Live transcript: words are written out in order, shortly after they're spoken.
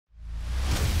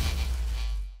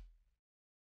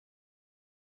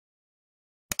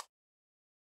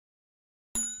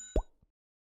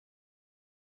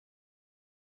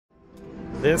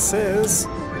This is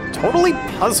Totally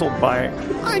Puzzled by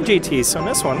IGT. So in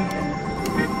this one,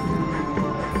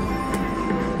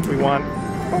 we want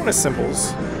bonus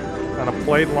symbols on a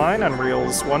played line on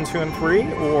reels 1, 2, and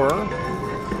 3, or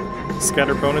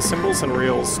scatter bonus symbols on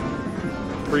reels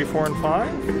 3, 4, and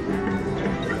 5.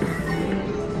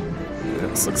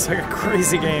 This looks like a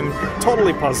crazy game.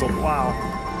 Totally Puzzled. Wow.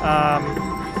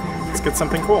 Let's get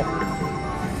something cool.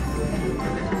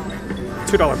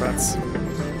 $2 bets.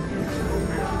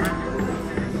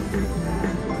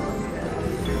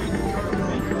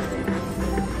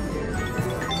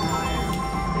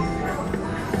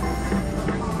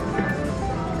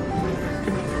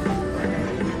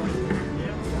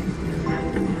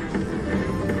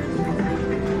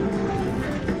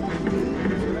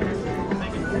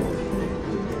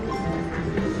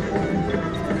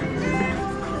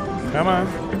 Come on.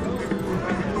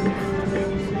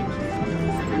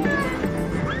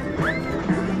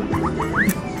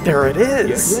 There it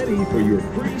is. Get ready for your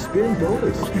free spin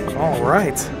bonus. All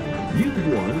right. You've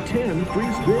won 10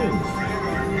 free spins.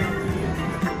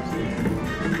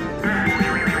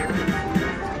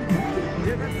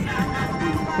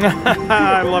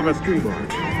 I love it.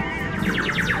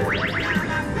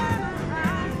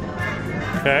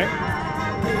 Okay.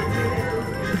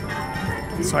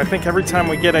 So I think every time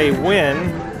we get a win,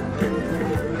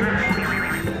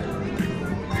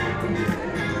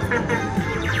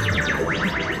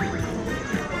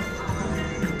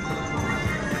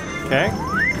 okay.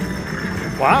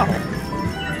 Wow.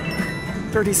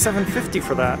 $37.50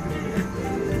 for that.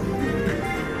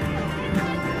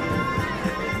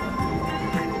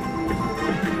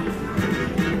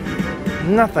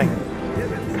 Nothing.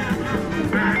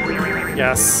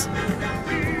 Yes.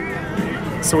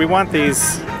 So we want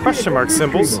these question mark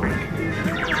symbols.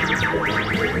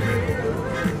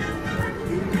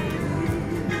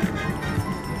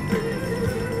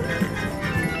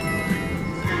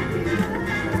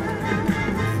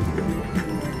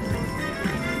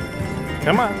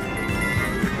 Come on.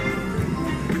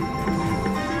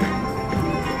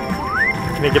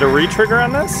 Can you get a re-trigger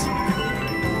on this?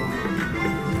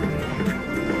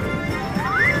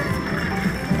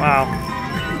 Wow.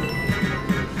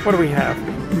 What do we have?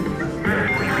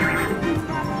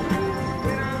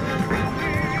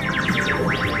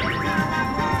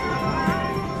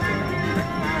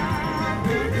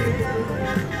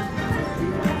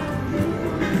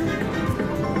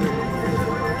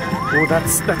 Oh,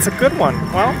 that's a good one.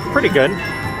 Well, pretty good.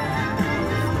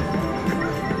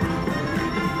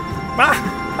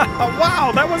 Ah,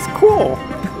 wow, that was cool.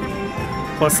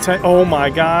 Plus 10. Oh my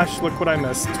gosh, look what I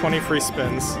missed. 20 free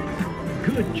spins.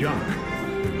 Good job.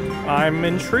 I'm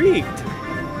intrigued.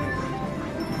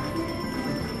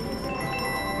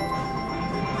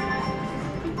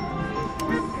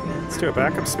 Let's do a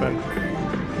backup spin.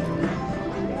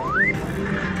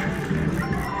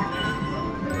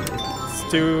 Let's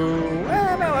do...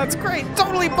 no, that's great.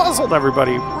 Totally puzzled,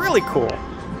 everybody. Really cool.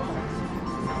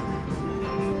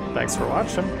 Thanks for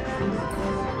watching.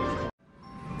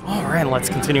 All right, let's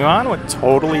continue on with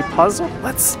Totally Puzzled.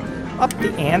 Let's up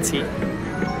the ante.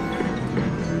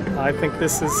 I think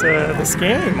this is this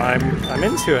game. I'm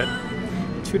into it.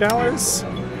 $2, $6,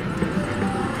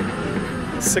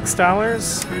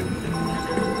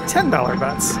 $10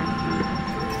 bets.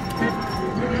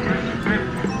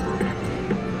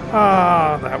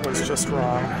 Ah, that was just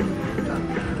wrong.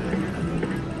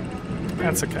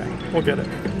 That's okay. We'll get it.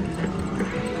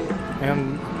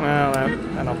 And well, that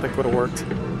I don't think would have worked.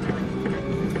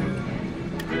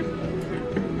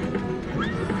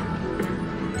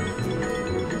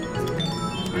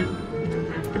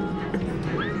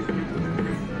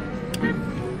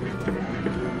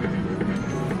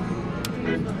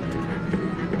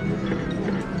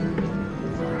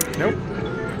 Nope.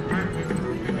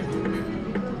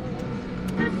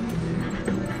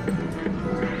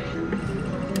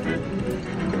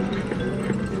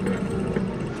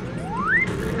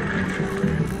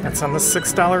 That's on the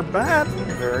 $6 bet.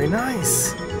 Very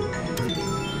nice.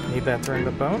 Need that during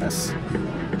the bonus.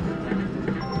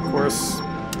 Of course,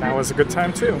 now is a good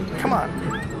time too. Come on.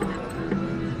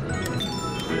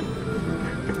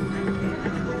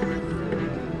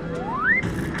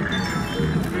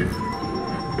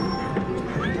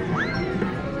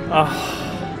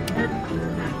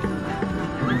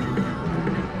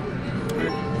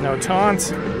 No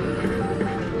taunt.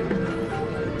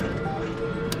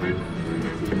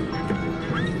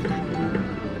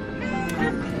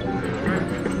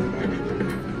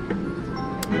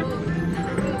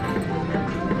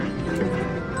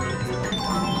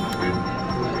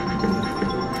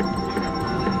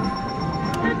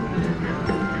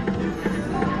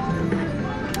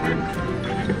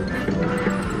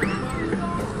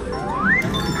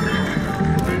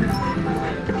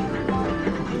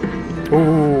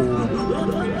 Ooh.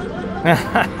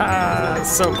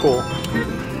 So cool.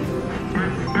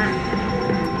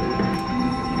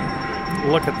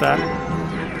 Look at that.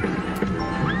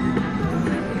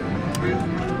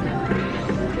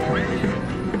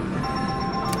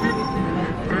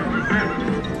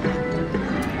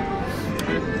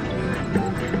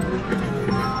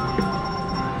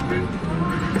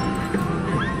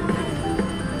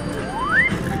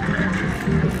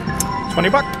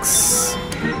 $20.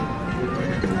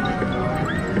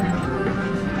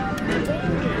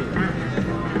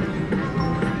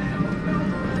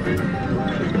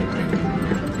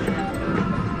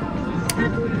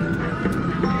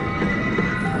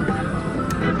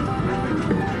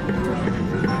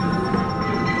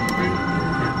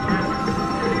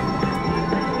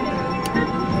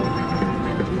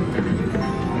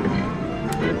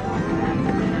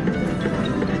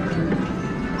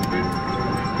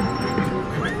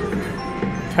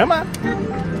 Come on.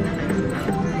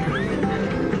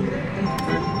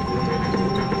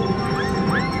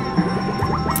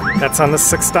 That's on the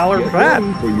 $6 bet.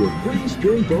 For your free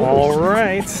spin bonus. All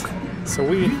right. So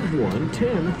You've won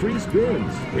 10 free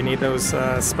spins. we need those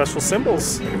special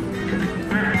symbols.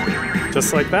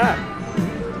 Just like that.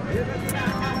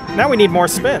 Now we need more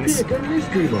spins. Pick a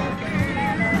mystery mark.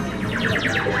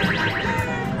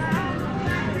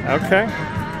 Okay.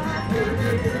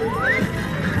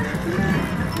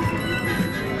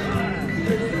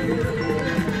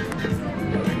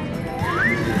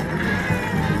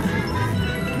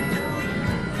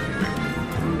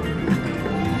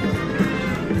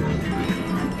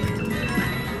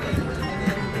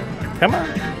 Come on.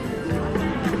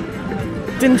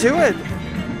 Didn't do it.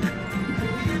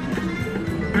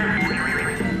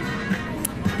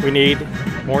 We need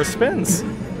more spins.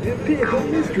 Pick a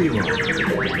mystery mark.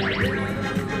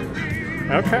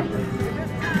 Okay.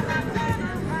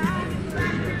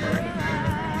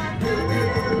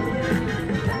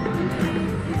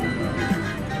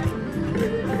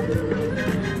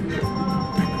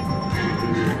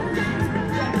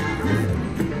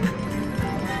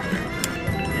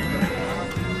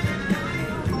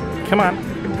 Come on.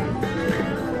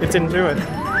 It didn't do it.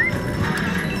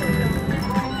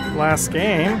 Last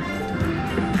game.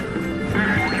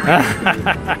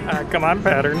 Come on,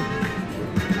 pattern.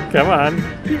 Come on.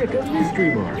 Pick a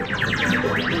mystery mark.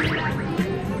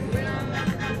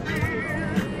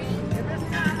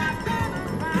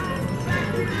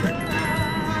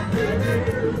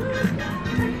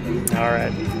 All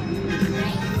right.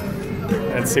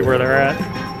 Let's see where they're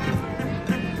at.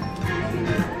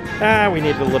 We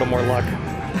need a little more luck.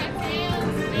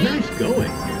 Nice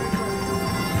going.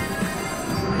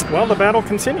 Well, the battle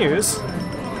continues.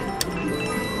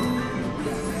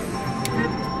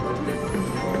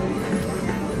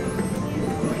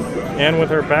 And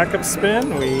with our backup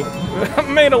spin, we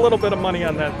made a little bit of money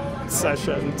on that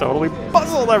session. Totally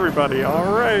puzzled everybody.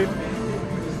 All right.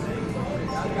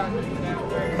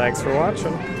 Thanks for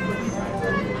watching.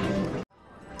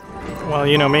 Well,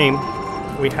 you know me.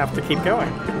 We have to keep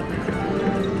going.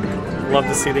 Love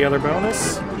to see the other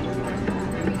bonus.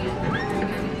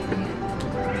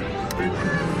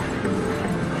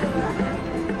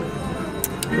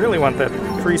 Really want that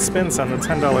free spins on the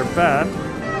 $10 bet.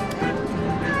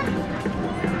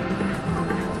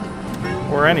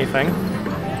 Or anything.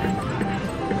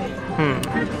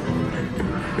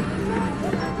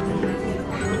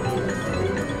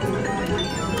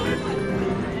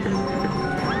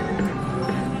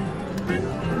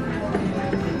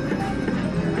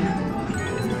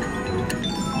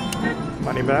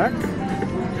 Money back.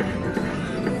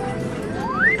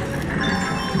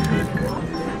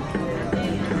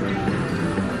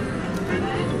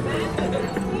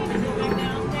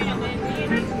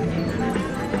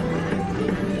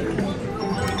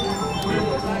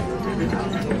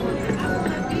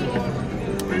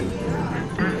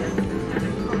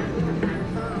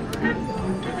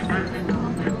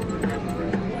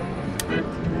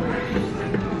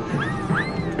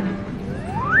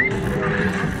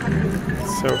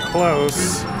 So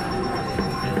close.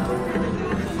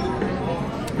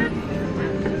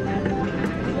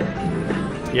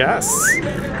 Yes.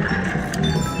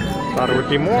 Thought it would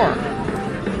be more.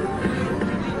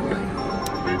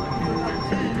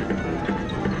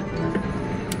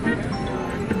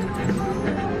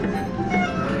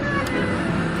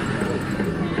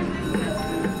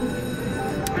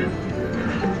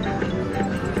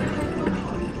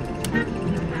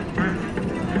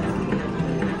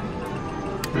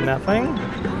 Nothing.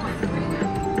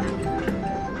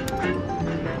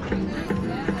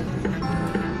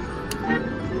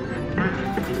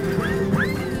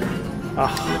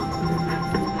 Oh.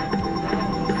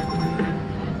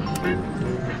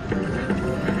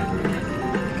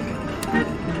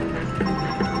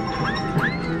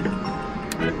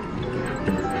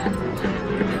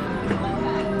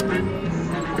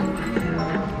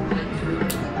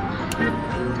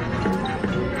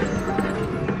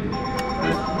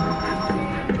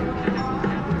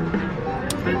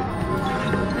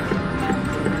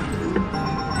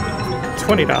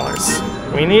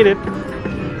 $20. We need it.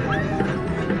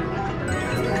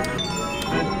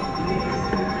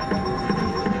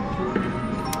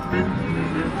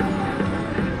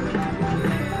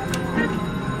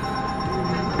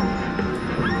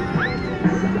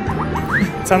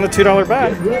 It's on the $2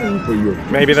 bet. Get ready for your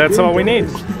Maybe that's all we need.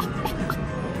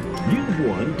 You've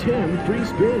won 10 free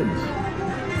spins.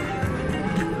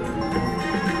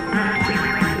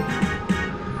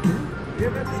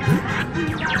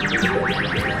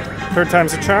 Third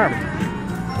time's a charm.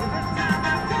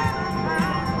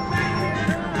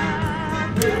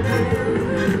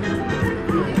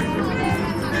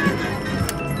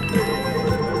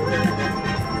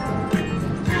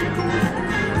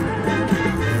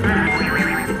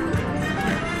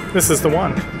 This is the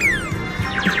one.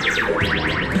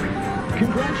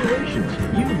 Congratulations,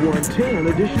 you've won 10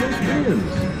 additional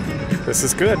spins. This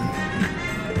is good.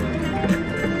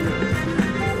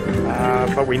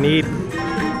 But we need...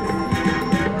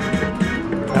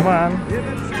 Come on.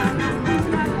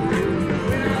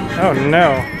 Oh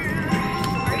no.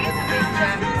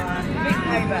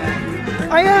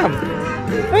 I am.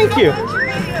 Thank you.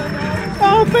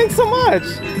 Oh, thanks so much.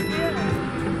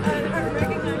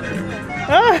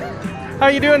 How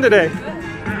you doing today?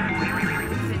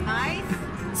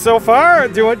 Nice. So far,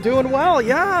 doing well.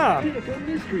 Yeah. Pick a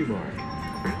mystery mark.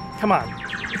 Come on.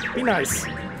 Be nice.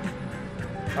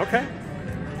 Okay.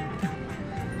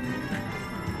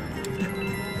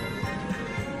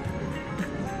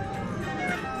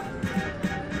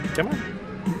 Come on.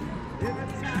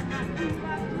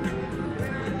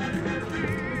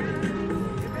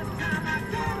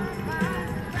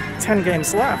 Ten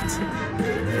games left.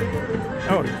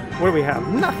 Oh, what do we have?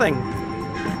 Nothing.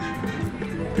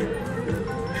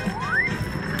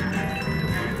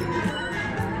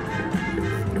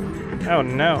 Oh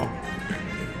no.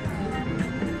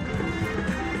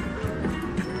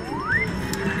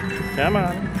 Come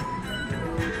on.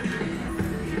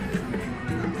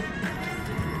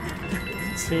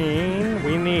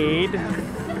 We need.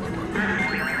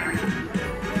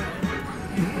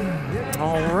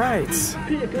 All right.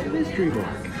 Pick a mystery mark.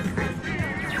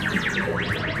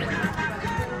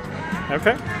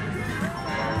 Okay.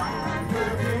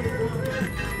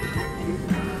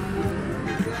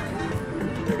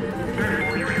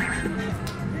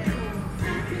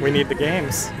 We need the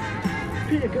games.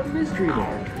 Pick a mystery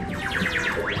mark.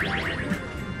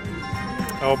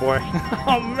 Oh boy.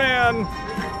 Oh man.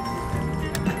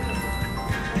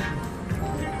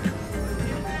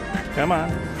 Come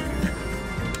on.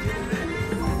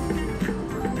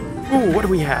 Ooh, what do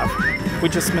we have? We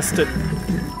just missed it.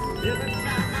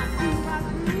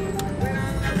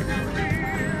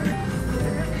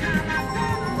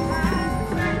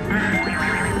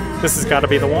 This has got to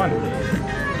be the one.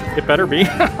 It better be.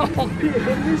 Pick a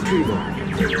mystery mark.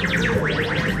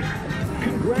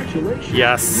 Congratulations.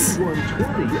 Yes. You won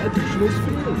 20 additional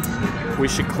spins. We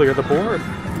should clear the board.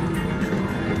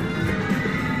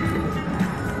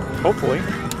 Hopefully.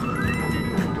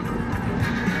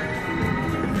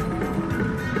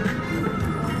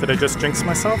 Did I just jinx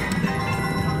myself?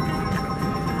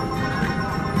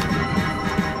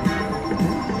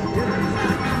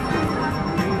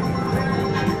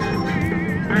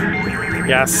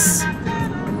 Yes.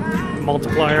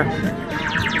 Multiplier.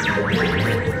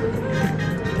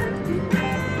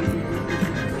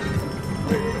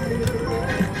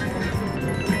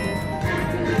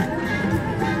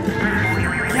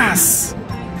 Yes!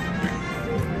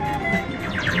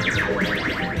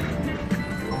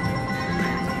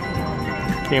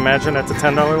 Can you imagine at the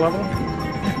 $10 level?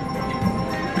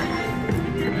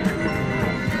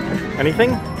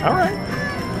 Anything? All right.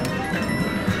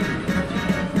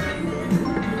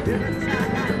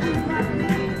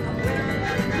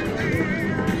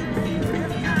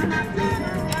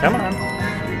 Come on.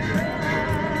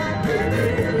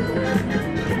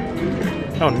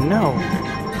 Oh no.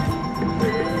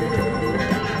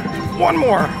 One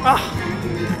more. Ah.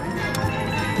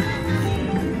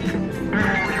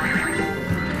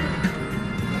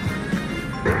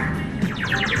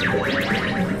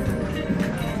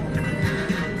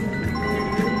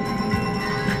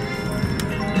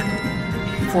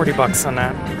 $40 on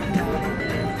that.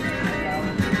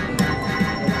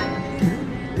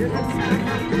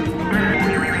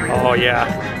 Oh yeah.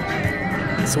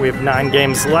 So we have 9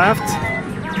 games left.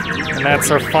 And that's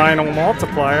our final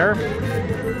multiplier.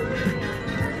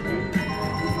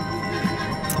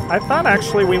 I thought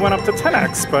actually we went up to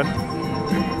 10x, but...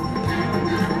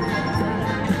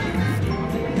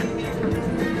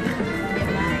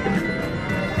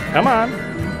 Come on.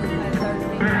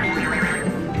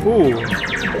 Ooh.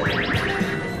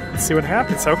 Let's see what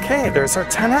happens. Okay, there's our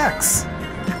 10x.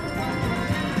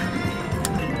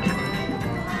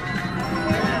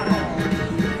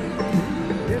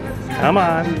 Come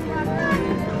on.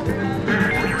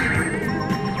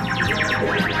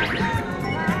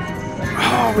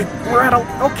 Oh, we're at a...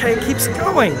 Okay, it keeps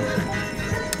going.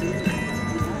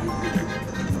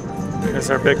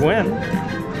 There's our big win.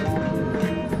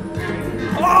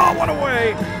 Oh, what a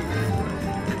way!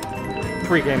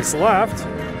 3 games left.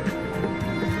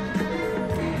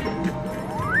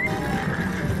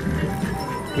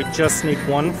 We just need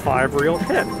 1 5-reel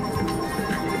hit.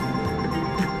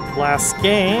 Last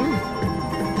game.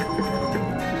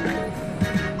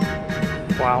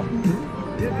 Wow.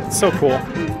 So cool.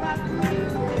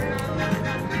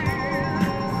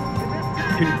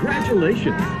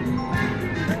 Congratulations.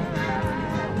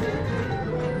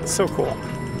 So cool.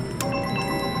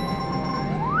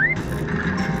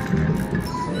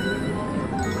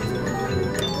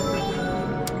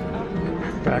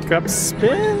 Backup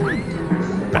spin.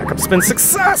 Backup spin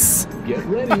success! Get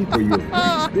ready for your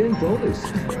free spin bonus.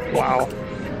 Wow.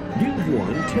 You've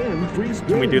won 10 free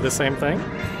spins. Can we do the same thing?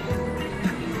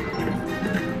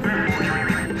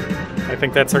 I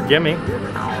think that's our gimme.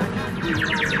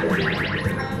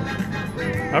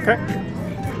 Okay.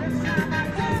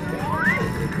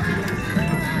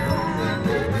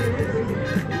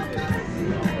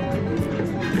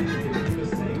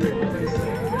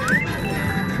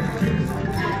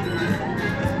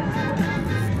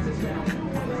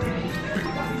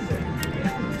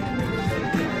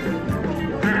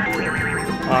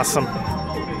 Awesome.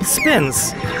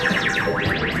 Spins.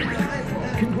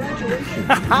 Congratulations.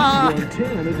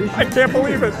 I can't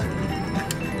believe it.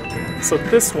 So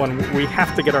this one, we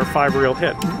have to get our 5-reel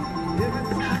hit.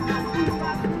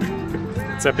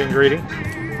 Is that being greedy?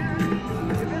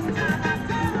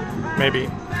 Maybe.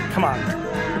 Come on.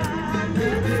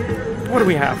 What do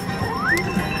we have?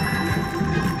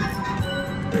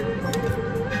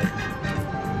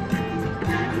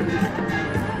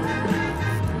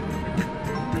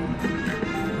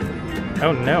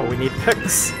 Oh no, we need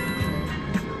picks.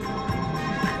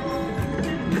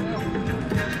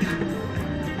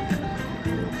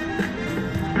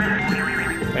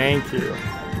 Thank you.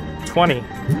 20.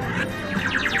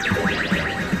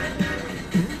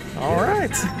 All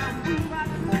right.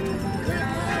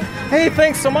 Hey,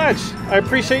 thanks so much. I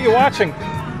appreciate you watching.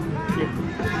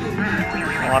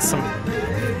 Awesome.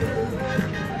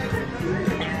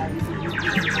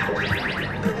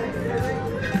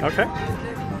 Okay.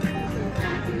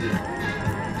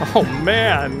 Oh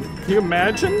man, can you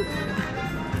imagine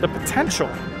the potential?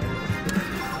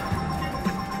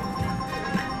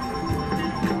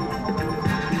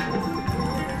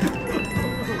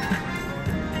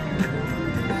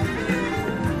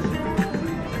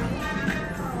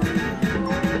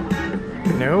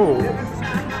 No.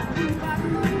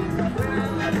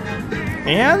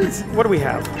 And what do we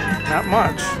have? Not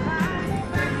much.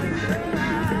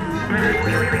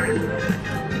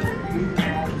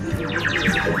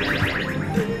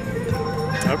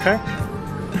 Okay.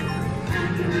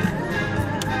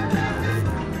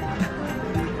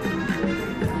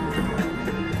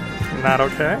 Not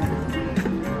okay.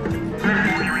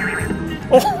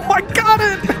 Oh, I got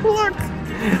it! Look!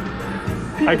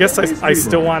 I guess I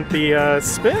still want the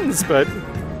spins, but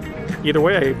either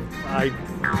way,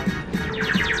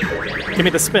 give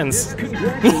me the spins.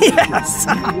 Yes!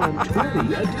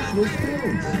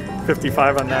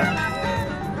 55 on that.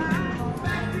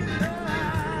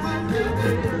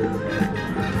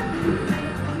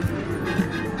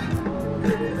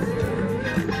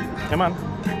 Come on.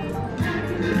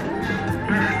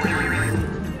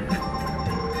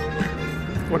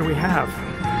 What do we have?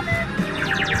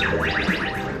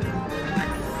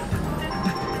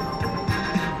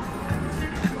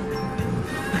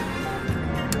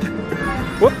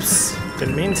 Whoops,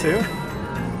 didn't mean to.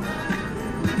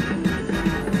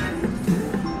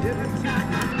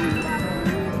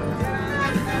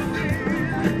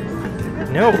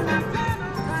 No.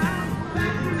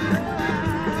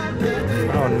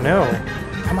 Oh no.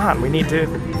 Come on, we need to...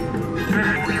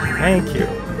 Thank you.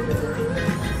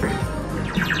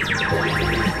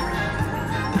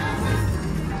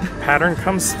 Pattern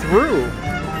comes through.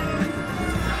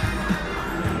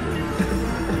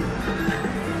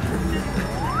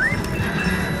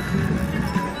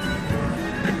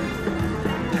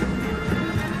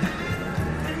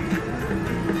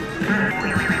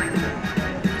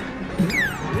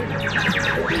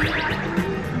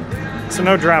 So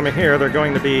no drama here, they're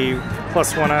going to be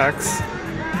plus 1x.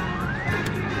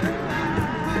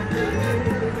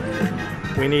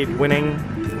 We need winning.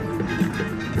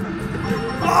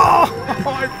 Oh,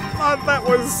 thought that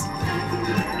was...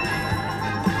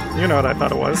 You know what I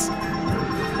thought it was.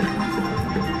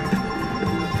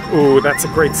 Ooh, that's a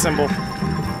great symbol.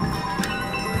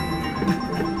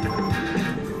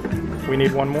 We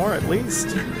need one more at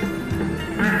least.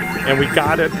 And we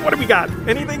got it. What do we got?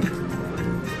 Anything?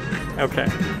 Okay.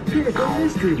 Here's a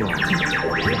mystery box.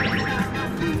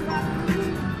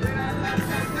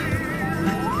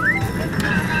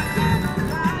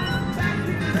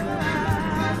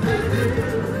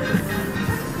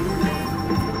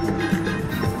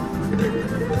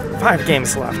 Five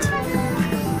games left.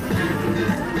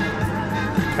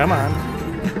 Come on.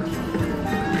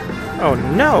 Oh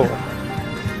no!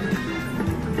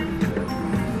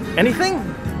 Anything?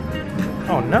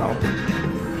 Oh no.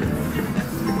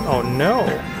 Oh no.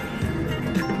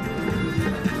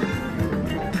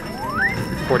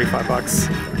 45 bucks.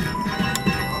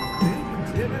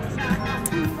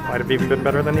 Might have even been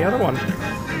better than the other one.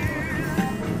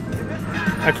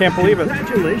 I can't believe it.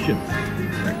 Congratulations.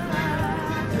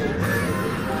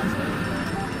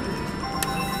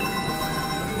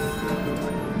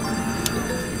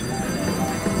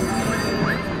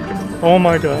 Oh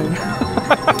my god.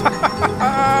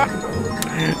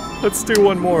 Let's do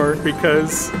one more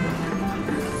because...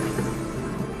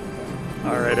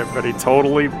 Alright everybody,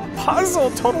 totally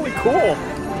puzzled, totally cool.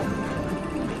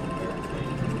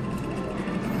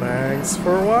 Thanks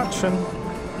for watching.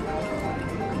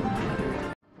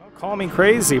 Well, call me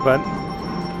crazy, but...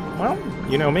 Well,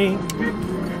 you know me.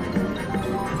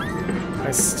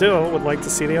 I still would like to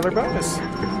see the other bonus.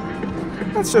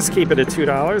 Let's just keep it at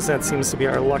 $2. That seems to be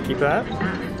our lucky bet.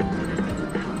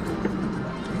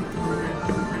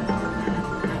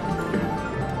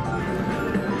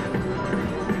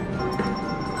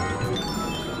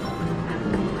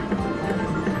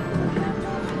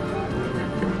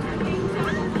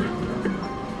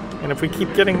 And if we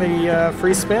keep getting the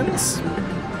free spins,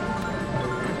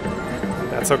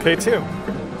 that's okay too.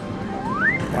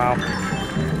 Wow.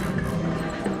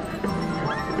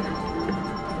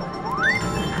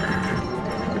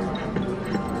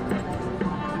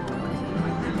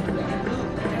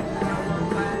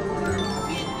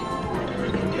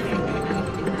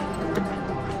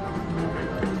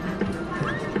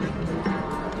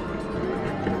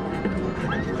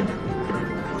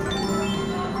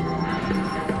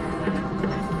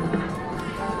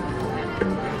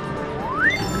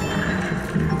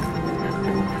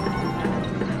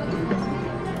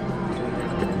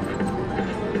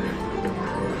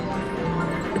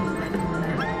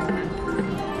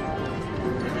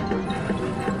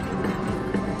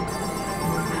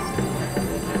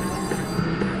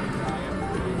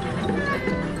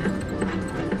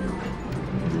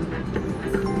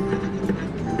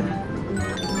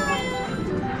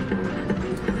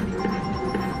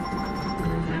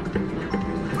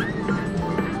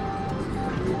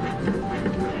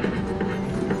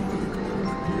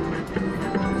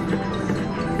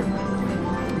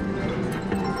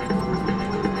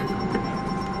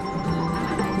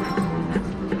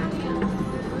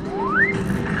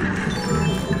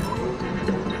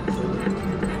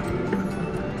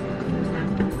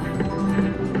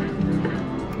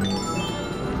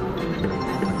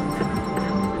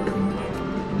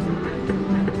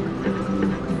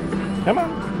 Come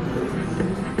on.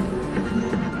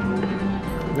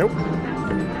 Nope.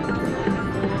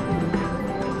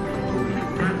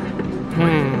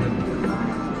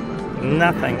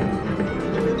 Nothing.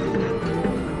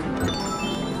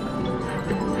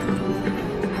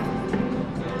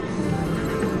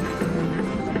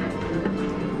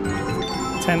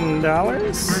 $10?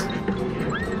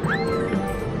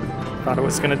 Thought it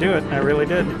was gonna do it. I really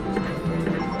did.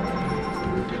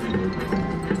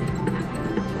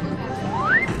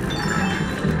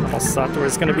 Almost thought there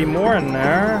was gonna be more in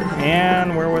there.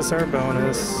 And where was our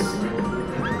bonus?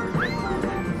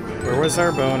 Where was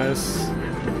our bonus?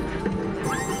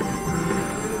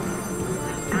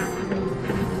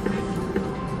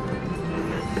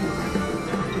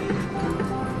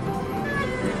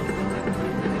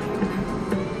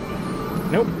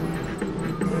 Nope.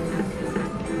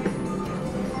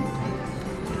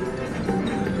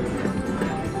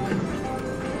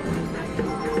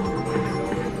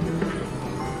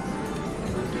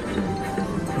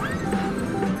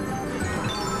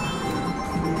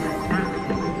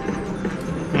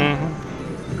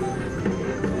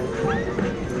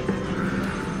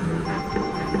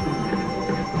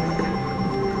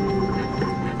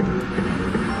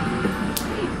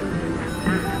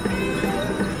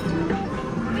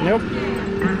 Nope.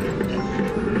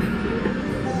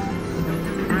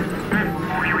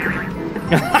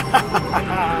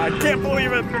 I can't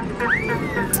believe it.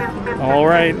 All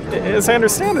right, as I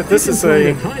understand it, this is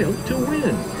a tile to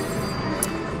win.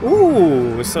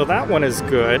 Ooh, so that one is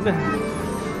good.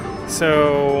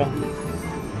 So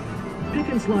Pick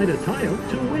and slide a tile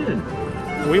to win.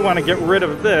 we want to get rid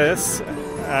of this.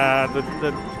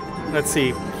 Let's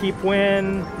see, keep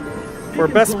win. For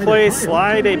best play,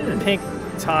 slide a pink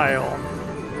tile.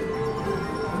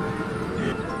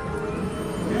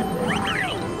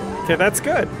 Okay, that's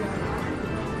good.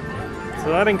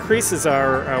 So that increases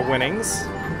our winnings.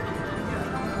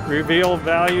 Reveal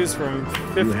values from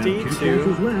 50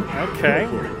 to... Okay.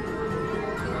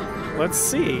 Let's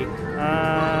see.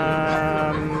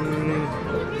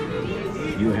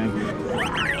 You have...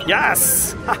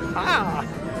 Yes! Ha-ha!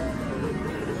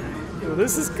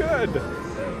 This is good.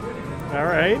 All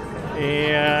right.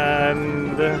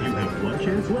 And... You have one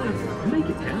chance left. Make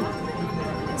it count.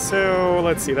 So,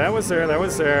 let's see. That was there, that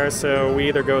was there. So we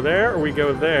either go there or we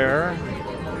go there.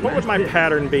 What would my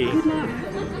pattern be?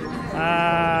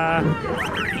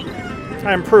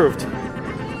 I improved.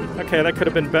 Okay, that could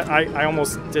have been I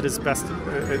almost did as best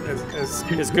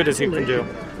as good as you can do.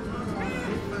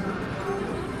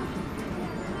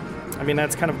 I mean,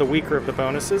 that's kind of the weaker of the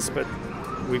bonuses, but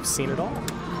we've seen it all.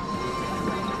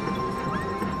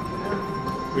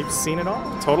 We've seen it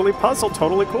all. Totally puzzled,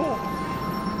 totally cool.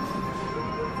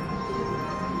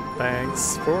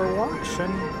 Thanks for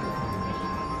watching.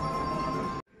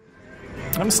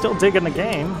 I'm still digging the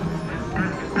game.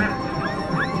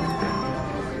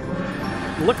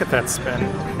 Look at that spin.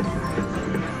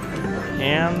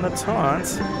 And the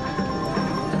taunt.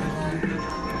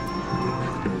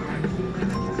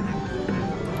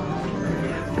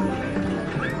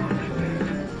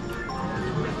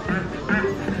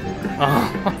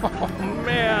 Oh,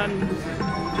 man.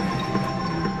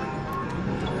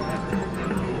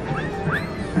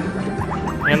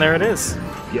 And there it is.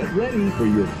 Get ready for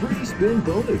your free spin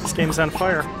bonus. This game's on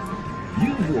fire.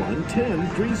 You've won 10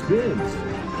 free spins.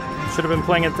 Should have been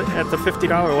playing at the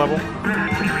 $50 level.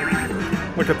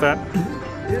 Look at that.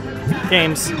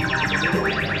 Games.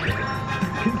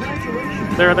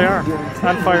 Congratulations. There they are.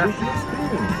 On fire.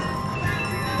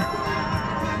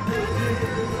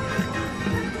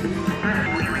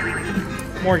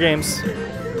 More games.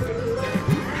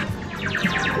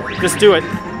 Just do it.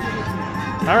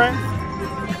 All right.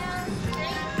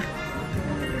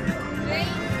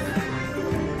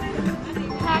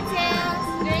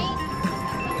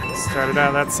 Started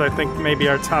out, that's, I think, maybe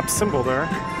our top symbol there.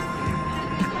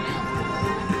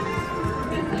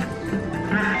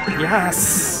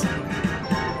 Yes!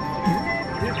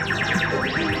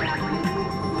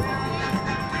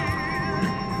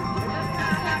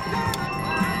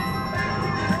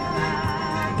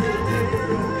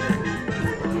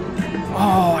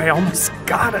 Oh, I almost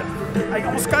got it. I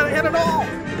almost got to hit it all.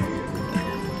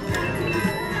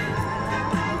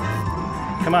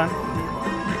 Come on.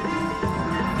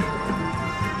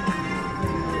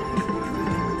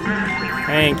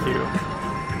 Thank you.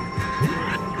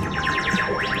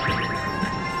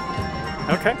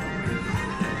 Okay.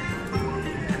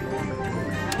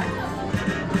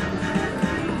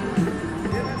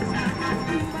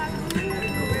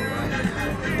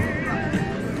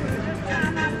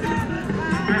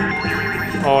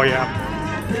 Oh, yeah.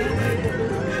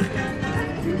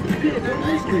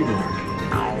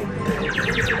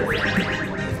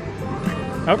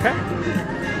 Okay.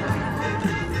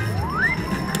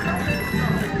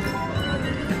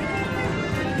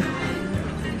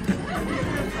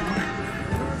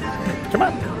 Come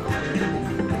on.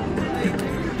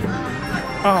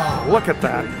 Oh, look at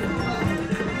that.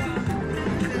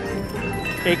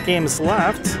 8 games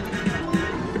left.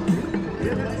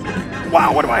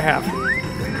 Wow, what do I have?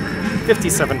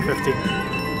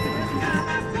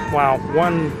 57.50. Wow,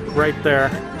 one right there.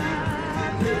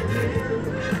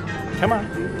 Come on.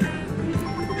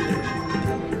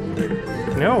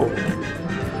 No.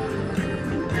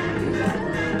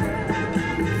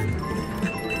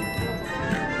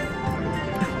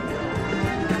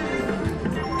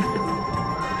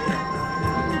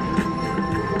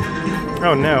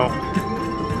 Oh no.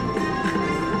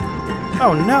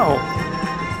 Oh no!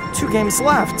 2 games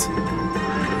left!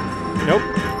 Nope.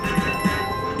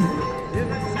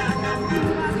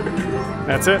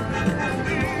 That's it.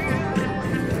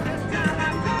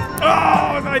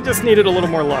 Oh, I just needed a little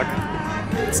more luck.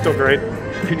 It's still great.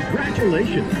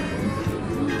 Congratulations.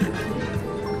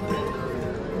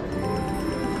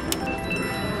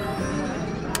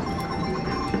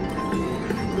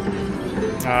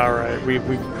 All right, we've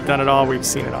done it all. We've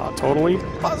seen it all. Totally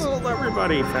puzzled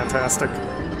everybody. Fantastic.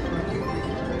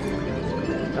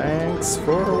 Thanks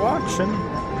for watching.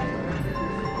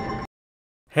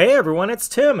 Hey everyone, it's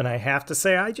Tim, and I have to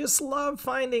say I just love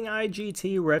finding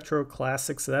IGT retro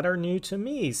classics that are new to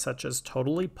me, such as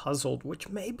Totally Puzzled, which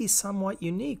may be somewhat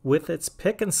unique with its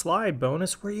pick and slide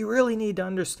bonus where you really need to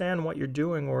understand what you're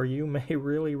doing or you may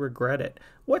really regret it.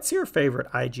 What's your favorite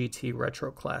IGT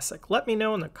retro classic? Let me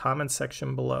know in the comments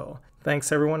section below.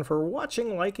 Thanks everyone for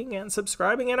watching, liking, and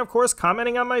subscribing, and of course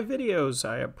commenting on my videos.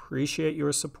 I appreciate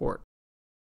your support.